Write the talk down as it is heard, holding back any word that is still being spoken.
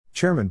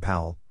Chairman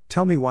Powell,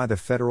 tell me why the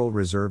Federal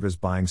Reserve is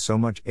buying so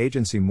much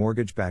agency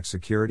mortgage-backed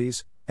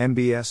securities,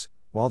 MBS,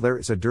 while there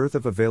is a dearth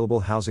of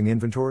available housing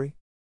inventory?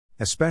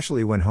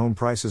 Especially when home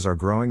prices are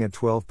growing at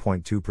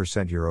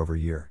 12.2% year over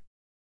year.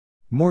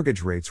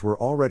 Mortgage rates were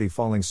already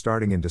falling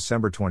starting in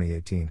December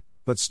 2018,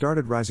 but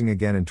started rising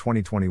again in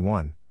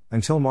 2021,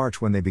 until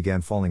March when they began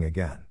falling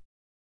again.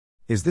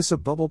 Is this a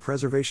bubble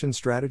preservation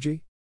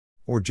strategy?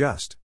 Or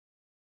just?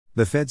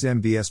 The Fed's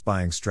MBS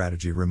buying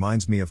strategy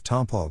reminds me of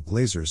Tom Paul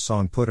Glazer's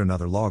song Put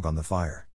Another Log on the Fire.